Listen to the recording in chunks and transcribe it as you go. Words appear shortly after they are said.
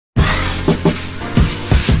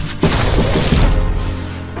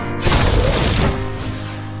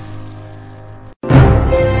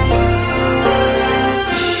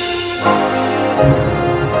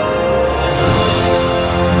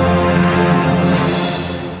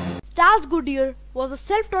Charles Goodyear was a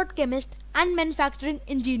self-taught chemist and manufacturing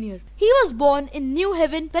engineer. He was born in New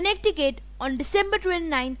Haven, Connecticut on December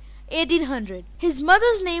 29, 1800. His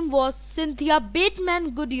mother's name was Cynthia Bateman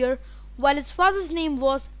Goodyear, while his father's name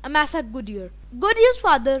was Amasa Goodyear. Goodyear's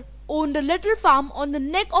father owned a little farm on the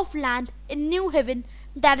neck of land in New Haven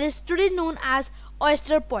that is today known as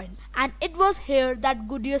Oyster Point, and it was here that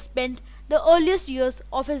Goodyear spent the earliest years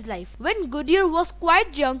of his life. When Goodyear was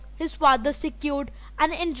quite young, his father secured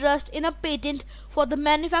an interest in a patent for the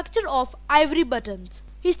manufacture of ivory buttons.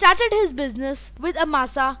 He started his business with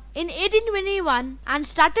Amasa in 1821 and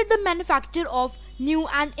started the manufacture of new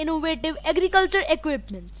and innovative agriculture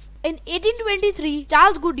equipments. In 1823,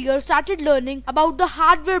 Charles Goodyear started learning about the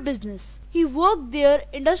hardware business. He worked there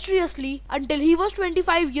industriously until he was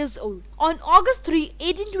 25 years old. On August 3,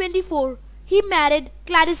 1824, he married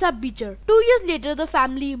Clarissa Beecher. 2 years later, the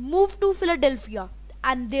family moved to Philadelphia,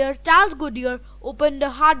 and there Charles Goodyear opened a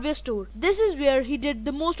hardware store. This is where he did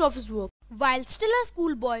the most of his work. While still a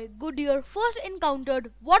schoolboy, Goodyear first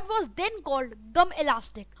encountered what was then called gum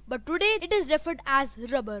elastic, but today it is referred as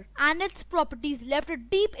rubber, and its properties left a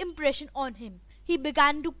deep impression on him. He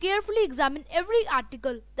began to carefully examine every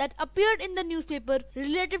article that appeared in the newspaper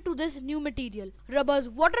relative to this new material. Rubber's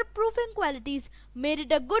waterproofing qualities made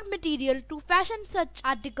it a good material to fashion such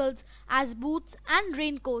articles as boots and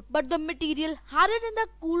raincoats, but the material hardened in the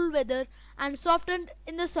cool weather and softened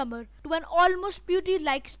in the summer to an almost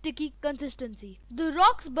putty-like sticky consistency. The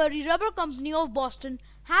Roxbury Rubber Company of Boston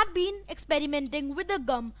had been experimenting with the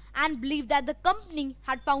gum and believed that the company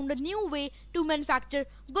had found a new way to manufacture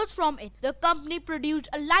goods from it. The company produced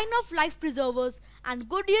a line of life preservers, and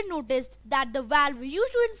Goodyear noticed that the valve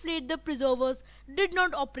used to inflate the preservers did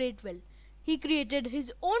not operate well. He created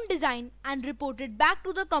his own design and reported back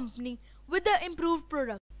to the company with the improved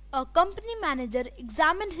product. A company manager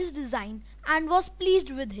examined his design and was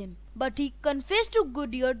pleased with him, but he confessed to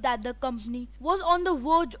Goodyear that the company was on the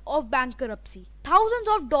verge of bankruptcy. Thousands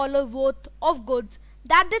of dollars worth of goods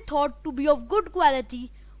that they thought to be of good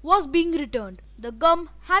quality was being returned, the gum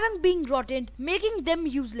having been rotten, making them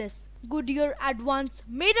useless. Goodyear at once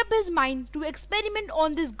made up his mind to experiment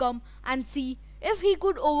on this gum and see if he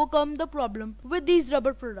could overcome the problem with these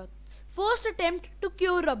rubber products. First attempt to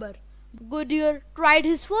cure rubber. Goodyear tried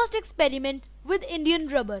his first experiment with Indian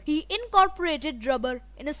rubber. He incorporated rubber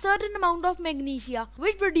in a certain amount of magnesia,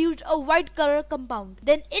 which produced a white color compound.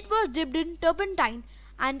 Then it was dipped in turpentine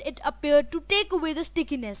and it appeared to take away the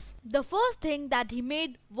stickiness. The first thing that he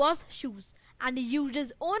made was shoes, and he used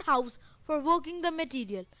his own house for working the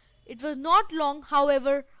material. It was not long,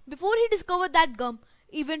 however, before he discovered that gum,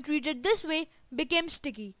 even treated this way, became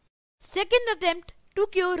sticky. Second attempt to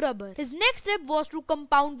cure rubber. His next step was to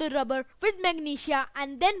compound the rubber with magnesia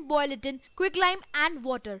and then boil it in quicklime and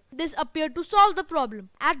water. This appeared to solve the problem.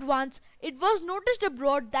 At once, it was noticed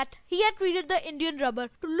abroad that he had treated the Indian rubber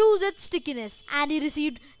to lose its stickiness, and he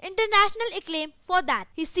received international acclaim for that.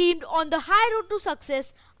 He seemed on the high road to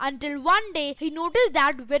success until one day he noticed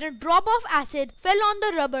that when a drop of acid fell on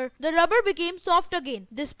the rubber became soft again.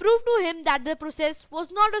 This proved to him that the process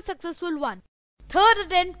was not a successful one. Third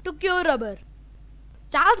attempt to cure rubber.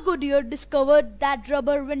 Charles Goodyear discovered that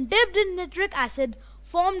rubber, when dipped in nitric acid,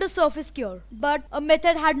 formed a surface cure, but a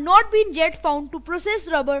method had not been yet found to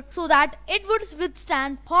process rubber so that it would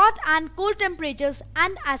withstand hot and cold temperatures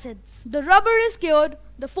and acids. The rubber is cured.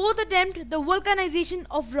 The fourth attempt, the vulcanization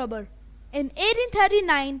of rubber. In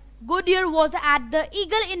 1839, Goodyear was at the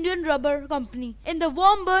Eagle Indian Rubber Company in the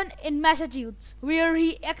Woburn in Massachusetts, where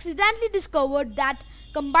he accidentally discovered that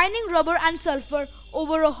combining rubber and sulfur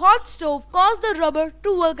over a hot stove caused the rubber to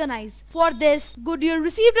vulcanize. For this, Goodyear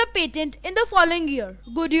received a patent in the following year.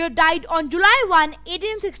 Goodyear died on July 1,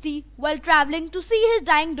 1860 while traveling to see his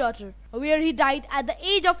dying daughter, where he died at the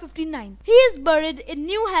age of 59. He is buried in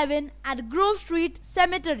New Haven at Grove Street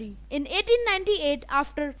Cemetery. In 1898,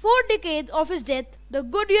 after 4 decades of his death, the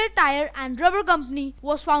Goodyear Tire and Rubber Company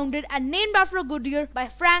was founded and named after Goodyear by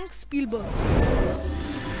Frank Spielberg.